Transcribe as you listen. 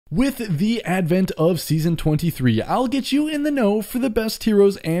With the advent of Season 23, I'll get you in the know for the best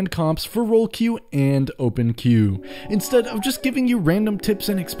heroes and comps for role queue and open queue. Instead of just giving you random tips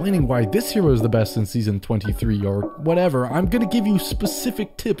and explaining why this hero is the best in Season 23 or whatever, I'm going to give you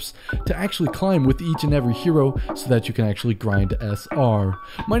specific tips to actually climb with each and every hero so that you can actually grind SR.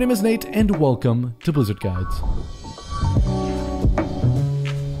 My name is Nate and welcome to Blizzard Guides.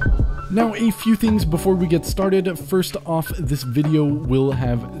 Now, a few things before we get started. First off, this video will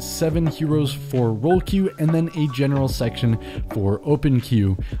have 7 heroes for role queue and then a general section for open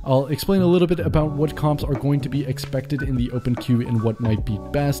queue. I'll explain a little bit about what comps are going to be expected in the open queue and what might be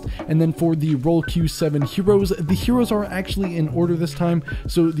best. And then for the role queue 7 heroes, the heroes are actually in order this time,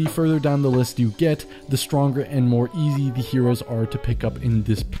 so the further down the list you get, the stronger and more easy the heroes are to pick up in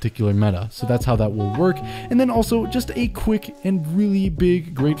this particular meta. So that's how that will work. And then also just a quick and really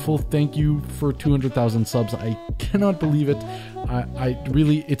big grateful thank you for 200,000 subs. I cannot believe it.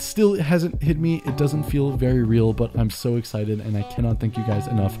 It still hasn't hit me. It doesn't feel very real, but I'm so excited and I cannot thank you guys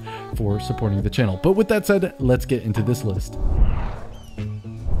enough for supporting the channel. But with that said, let's get into this list.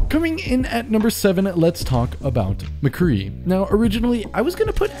 Coming in at number 7, let's talk about McCree. Now, originally, I was going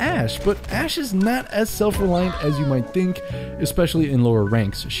to put Ashe, but Ashe is not as self-reliant as you might think, especially in lower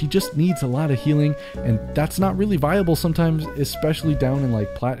ranks. She just needs a lot of healing, and that's not really viable sometimes, especially down in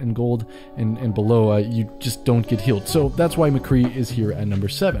like plat and gold and below. You just don't get healed. So that's why McCree is here at number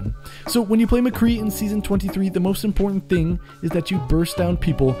 7. So when you play McCree in Season 23, the most important thing is that you burst down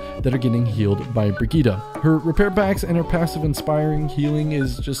people that are getting healed by Brigitte. Her repair packs and her passive inspiring healing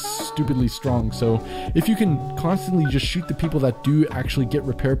is just stupidly strong, so if you can constantly just shoot the people that do actually get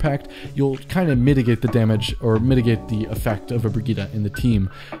repair packed, you'll kind of mitigate the damage or mitigate the effect of a Brigitte in the team.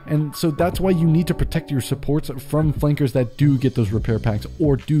 And so that's why you need to protect your supports from flankers that do get those repair packs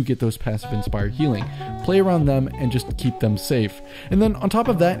or do get those passive inspired healing. Play around them and just keep them safe. And then on top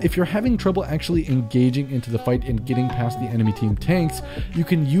of that, if you're having trouble actually engaging into the fight and getting past the enemy team tanks, you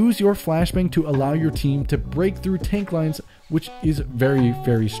can use your flashbang to allow your team to break through tank lines, which is very,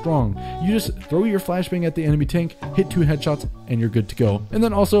 very strong. You just throw your flashbang at the enemy tank, hit 2 headshots, and you're good to go. And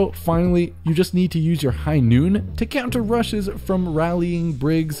then also, finally, you just need to use your High Noon to counter rushes from rallying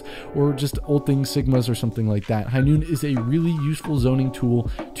Brigs or just ulting Sigmas or something like that. High Noon is a really useful zoning tool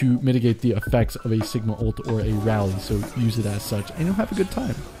to mitigate the effects of a Sigma ult or a rally, so use it as such, and you'll have a good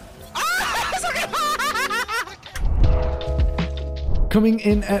time. Coming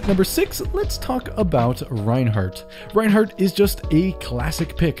in at number 6, let's talk about Reinhardt. Reinhardt is just a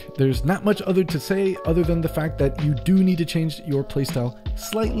classic pick. There's not much other to say other than the fact that you do need to change your playstyle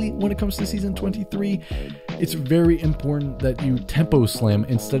slightly when it comes to Season 23. It's very important that you tempo slam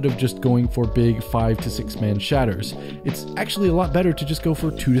instead of just going for big 5 to 6 man shatters. It's actually a lot better to just go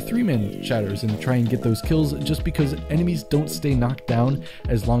for 2 to 3 man shatters and try and get those kills, just because enemies don't stay knocked down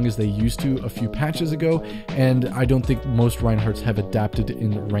as long as they used to a few patches ago, and I don't think most Reinhardts have adapted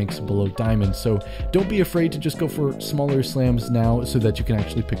in ranks below diamond. So don't be afraid to just go for smaller slams now so that you can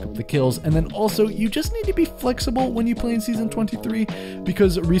actually pick up the kills. And then also, you just need to be flexible when you play in Season 23,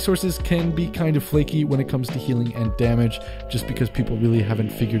 because resources can be kind of flaky when it comes to healing and damage, just because people really haven't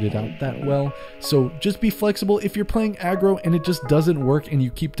figured it out that well. So just be flexible. If you're playing aggro and it just doesn't work and you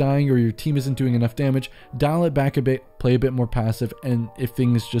keep dying or your team isn't doing enough damage, dial it back a bit, play a bit more passive, and if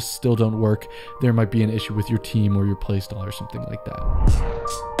things just still don't work, there might be an issue with your team or your playstyle or something like that.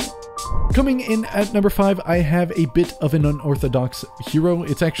 Coming in at number 5, I have a bit of an unorthodox hero.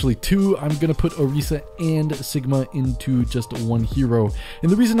 It's actually 2. I'm going to put Orisa and Sigma into just one hero.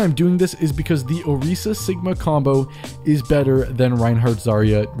 And the reason I'm doing this is because the Orisa Sigma combo is better than Reinhardt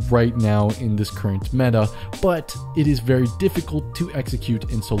Zarya right now in this current meta, but it is very difficult to execute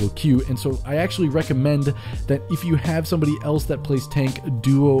in solo queue. And so I actually recommend that if you have somebody else that plays tank,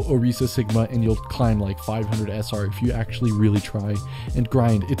 duo Orisa Sigma and you'll climb like 500 SR if you actually really try and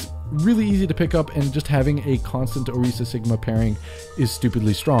grind. It's really easy to pick up, and just having a constant Orisa Sigma pairing is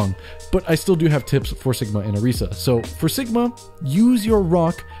stupidly strong. But I still do have tips for Sigma and Orisa. So for Sigma, use your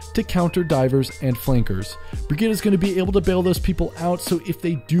rock to counter divers and flankers. Brigitte is going to be able to bail those people out, so if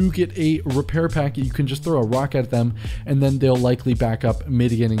they do get a repair pack, you can just throw a rock at them and then they'll likely back up,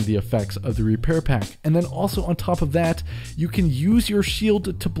 mitigating the effects of the repair pack. And then also on top of that, you can use your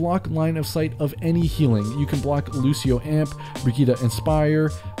shield to block line of sight of any healing. You can block Lucio Amp, Brigitte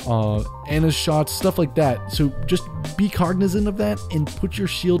Inspire, Anna's shots, stuff like that. So just be cognizant of that and put your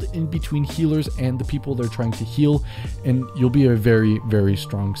shield in between healers and the people they're trying to heal, and you'll be a very, very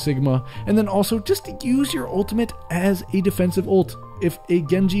strong Sigma. And then also just use your ultimate as a defensive ult. If a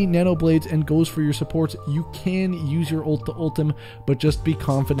Genji nano blades and goes for your supports, you can use your ult to ult him, but just be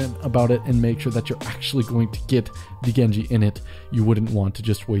confident about it and make sure that you're actually going to get the Genji in it. You wouldn't want to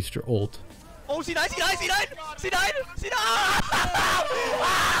just waste your ult. Oh, C9, C9, C9, C9, C9!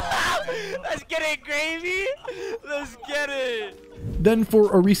 Let's get it, gravy! Let's get it! Then for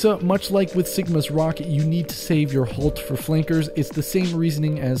Orisa, much like with Sigma's Rock, you need to save your Hult for flankers. It's the same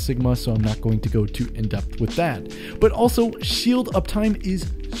reasoning as Sigma, so I'm not going to go too in-depth with that. But also, shield uptime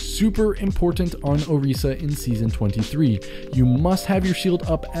is super important on Orisa in Season 23. You must have your shield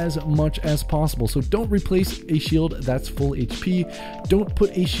up as much as possible, so don't replace a shield that's full HP. Don't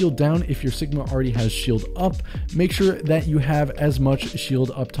put a shield down if your Sigma already has shield up. Make sure that you have as much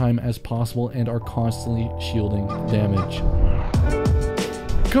shield uptime as possible and are constantly shielding damage.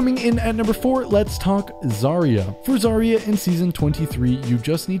 Coming in at number 4, let's talk Zarya. For Zarya in Season 23, you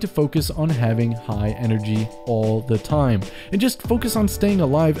just need to focus on having high energy all the time. And just focus on staying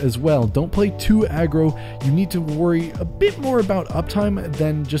alive as well. Don't play too aggro. You need to worry a bit more about uptime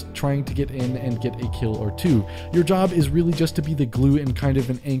than just trying to get in and get a kill or two. Your job is really just to be the glue and kind of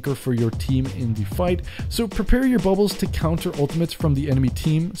an anchor for your team in the fight. So prepare your bubbles to counter ultimates from the enemy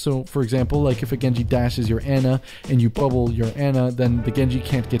team. So for example, like if a Genji dashes your Ana and you bubble your Ana, then the Genji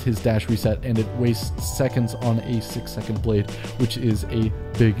can't get his dash reset and it wastes seconds on a 6-second blade, which is a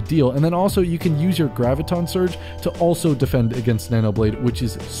big deal. And then also you can use your Graviton Surge to also defend against Nano Blade, which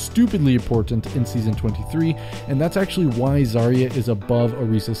is stupidly important in Season 23, and that's actually why Zarya is above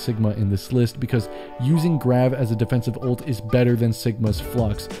Orisa Sigma in this list, because using Grav as a defensive ult is better than Sigma's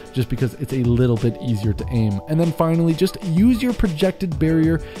Flux, just because it's a little bit easier to aim. And then finally, just use your projected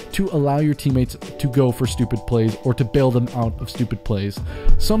barrier to allow your teammates to go for stupid plays or to bail them out of stupid plays.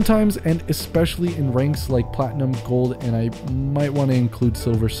 Sometimes, and especially in ranks like Platinum, Gold, and I might want to include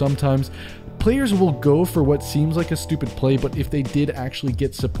Silver sometimes, players will go for what seems like a stupid play, but if they did actually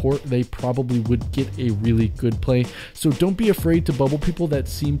get support, they probably would get a really good play. So don't be afraid to bubble people that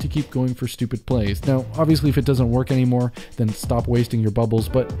seem to keep going for stupid plays. Now, obviously, if it doesn't work anymore, then stop wasting your bubbles,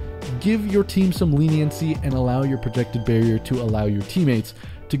 but give your team some leniency and allow your projected barrier to allow your teammates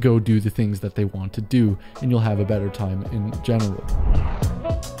to go do the things that they want to do, and you'll have a better time in general.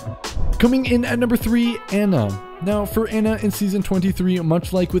 Coming in at number 3, Ana. Now for Ana in Season 23,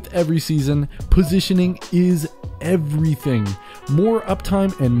 much like with every season, positioning is everything. More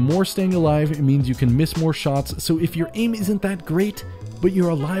uptime and more staying alive, it means you can miss more shots, so if your aim isn't that great, but you're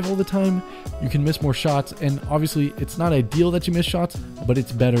alive all the time, you can miss more shots, and obviously it's not ideal that you miss shots, but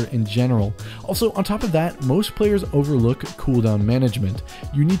it's better in general. Also, on top of that, most players overlook cooldown management.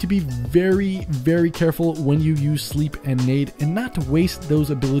 You need to be very, very careful when you use sleep and nade and not to waste those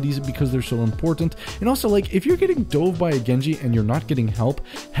abilities because they're so important. And also, like, if you're getting dove by a Genji and you're not getting help,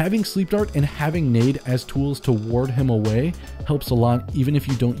 having sleep dart and having nade as tools to ward him away helps a lot, even if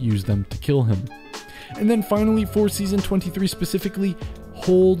you don't use them to kill him. And then finally, for Season 23 specifically,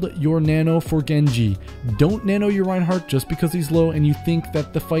 hold your nano for Genji. Don't nano your Reinhardt just because he's low and you think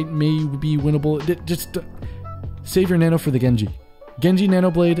that the fight may be winnable. Just save your nano for the Genji. Genji Nano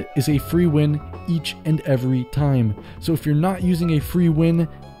Blade is a free win each and every time. So if you're not using a free win,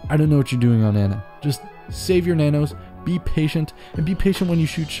 I don't know what you're doing on Ana. Just save your nanos, be patient, and be patient when you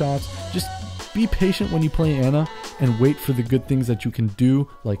shoot shots. Just be patient when you play Ana and wait for the good things that you can do,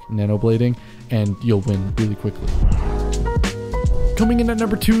 like nano blading, and you'll win really quickly. Coming in at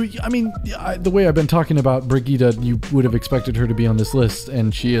number 2, I mean, the way I've been talking about Brigitte, you would have expected her to be on this list,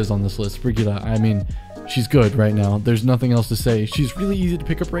 and she is on this list. Brigitte, I mean, she's good right now. There's nothing else to say. She's really easy to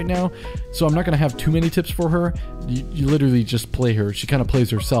pick up right now, so I'm not going to have too many tips for her. You literally just play her. She kind of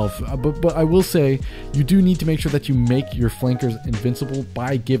plays herself. But I will say, you do need to make sure that you make your flankers invincible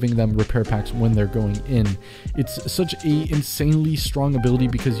by giving them repair packs when they're going in. It's such a insanely strong ability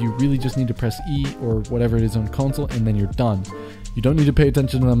because you really just need to press E or whatever it is on console, and then you're done. You don't need to pay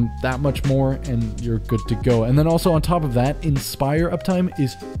attention to them that much more, and you're good to go. And then also on top of that, Inspire uptime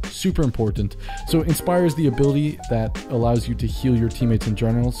is super important. So Inspire is the ability that allows you to heal your teammates in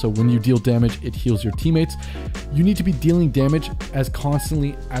general. So when you deal damage, it heals your teammates. You need to be dealing damage as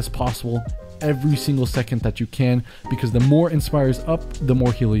constantly as possible every single second that you can, because the more Inspire's up, the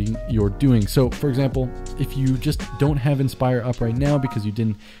more healing you're doing. So for example, if you just don't have Inspire up right now because you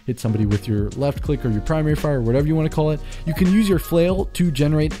didn't hit somebody with your left click or your primary fire, or whatever you want to call it, you can use your flail to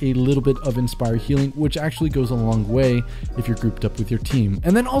generate a little bit of Inspire healing, which actually goes a long way if you're grouped up with your team.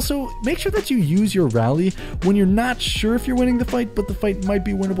 And then also make sure that you use your rally when you're not sure if you're winning the fight, but the fight might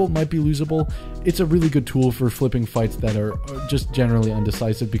be winnable, might be losable. It's a really good tool for flipping fights that are just generally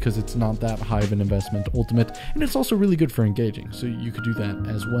undecisive, because it's not that high of an investment ultimate, and it's also really good for engaging, so you could do that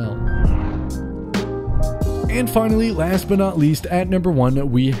as well. And finally, last but not least, at number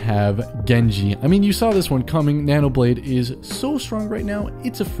 1, we have Genji. I mean, you saw this one coming. Nanoblade is so strong right now.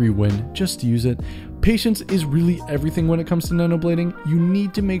 It's a free win. Just use it. Patience is really everything when it comes to nanoblading. You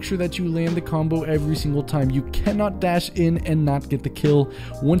need to make sure that you land the combo every single time. You cannot dash in and not get the kill.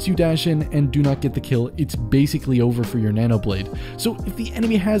 Once you dash in and do not get the kill, it's basically over for your nanoblade. So if the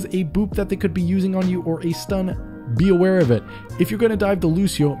enemy has a boop that they could be using on you, or a stun, be aware of it. If you're going to dive the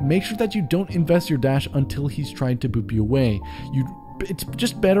Lucio, make sure that you don't invest your dash until he's trying to boop you away. It's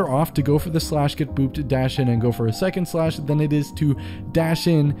just better off to go for the slash, get booped, dash in, and go for a second slash than it is to dash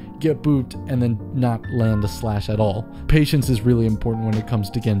in, get booped, and then not land a slash at all. Patience is really important when it comes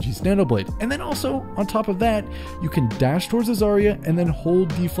to Genji's Nanoblade. And then also, on top of that, you can dash towards a Zarya and then hold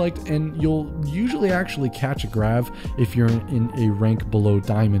deflect, and you'll usually actually catch a grab if you're in a rank below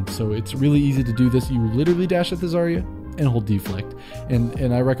Diamond. So it's really easy to do this. You literally dash at the Zarya and hold deflect,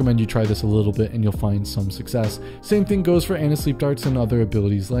 and I recommend you try this a little bit and you'll find some success. Same thing goes for Anti-Sleep Darts and other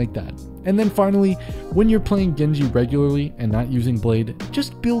abilities like that. And then finally, when you're playing Genji regularly and not using Blade,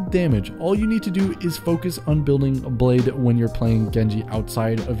 just build damage. All you need to do is focus on building a Blade when you're playing Genji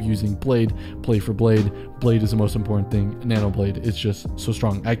outside of using Blade. Play for Blade. Blade is the most important thing. Nanoblade is just so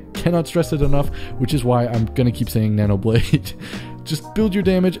strong. I cannot stress it enough, which is why I'm gonna keep saying Nanoblade. Just build your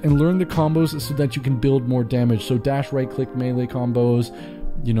damage and learn the combos so that you can build more damage. So dash, right click, melee combos,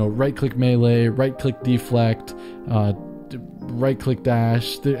 you know, right click melee, right click deflect, right click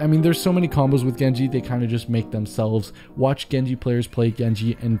dash. I mean, there's so many combos with Genji, they kind of just make themselves. Watch Genji players play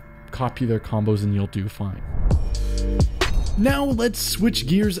Genji and copy their combos and you'll do fine. Now let's switch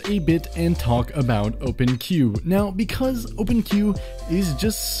gears a bit and talk about OpenQ. Now, because OpenQ is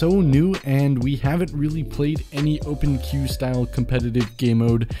just so new and we haven't really played any OpenQ style competitive game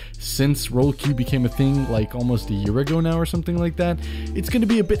mode since Role Queue became a thing like almost a year ago now or something like that, it's going to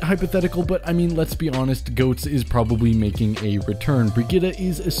be a bit hypothetical, but I mean, let's be honest, Goats is probably making a return. Brigitte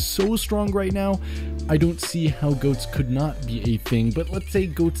is so strong right now, I don't see how Goats could not be a thing, but let's say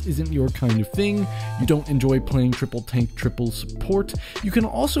Goats isn't your kind of thing, you don't enjoy playing triple tank, triple support, you can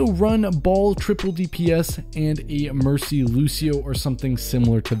also run Ball triple DPS and a Mercy Lucio or something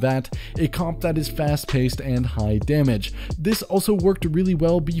similar to that, a comp that is fast paced and high damage. This also worked really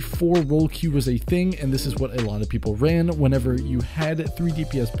well before Role Queue was a thing, and this is what a lot of people ran whenever you had 3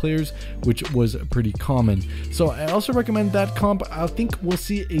 DPS players, which was pretty common. So I also recommend that comp. I think we'll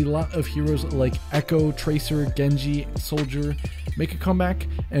see a lot of heroes like Echo, Tracer, Genji, Soldier make a comeback,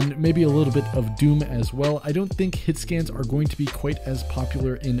 and maybe a little bit of Doom as well. I don't think hit scans are going to be quite as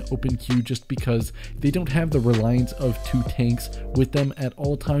popular in OpenQ just because they don't have the reliance of 2 tanks with them at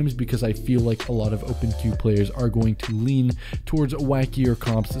all times, because I feel like a lot of OpenQ players are going to lean towards wackier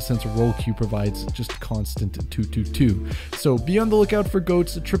comps since Role Queue provides just constant 2-2-2. So be on the lookout for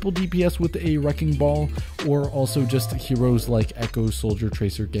Goats, triple DPS with a Wrecking Ball, or also just heroes like Echo, Soldier,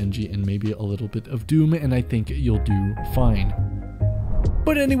 Tracer, Genji, and maybe a little bit of Doom, and I think you'll do fine.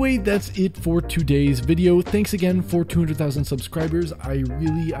 But anyway, that's it for today's video. Thanks again for 200,000 subscribers.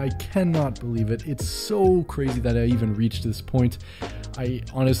 I cannot believe it. It's so crazy that I even reached this point. I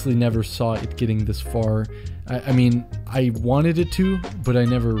honestly never saw it getting this far. I mean, I wanted it to, but I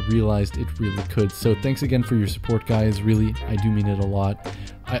never realized it really could. So thanks again for your support, guys. Really, I do mean it a lot.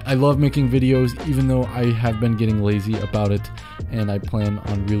 I love making videos, even though I have been getting lazy about it, and I plan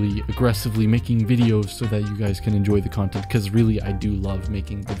on really aggressively making videos so that you guys can enjoy the content, because really I do love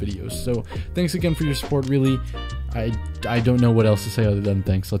making the videos. So thanks again for your support. Really, I don't know what else to say other than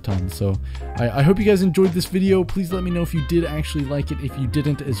thanks a ton. So I hope you guys enjoyed this video. Please let me know if you did actually like it. If you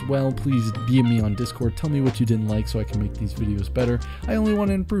didn't as well, please DM me on Discord. Tell me what you didn't like so I can make these videos better. I only want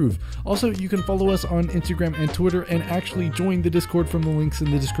to improve. Also, you can follow us on Instagram and Twitter, and actually join the Discord from the links in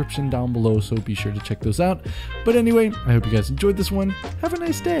the description down below, so be sure to check those out. But anyway, I hope you guys enjoyed this one. Have a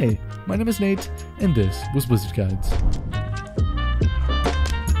nice day. My name is Nate, and this was Blizzard Guides.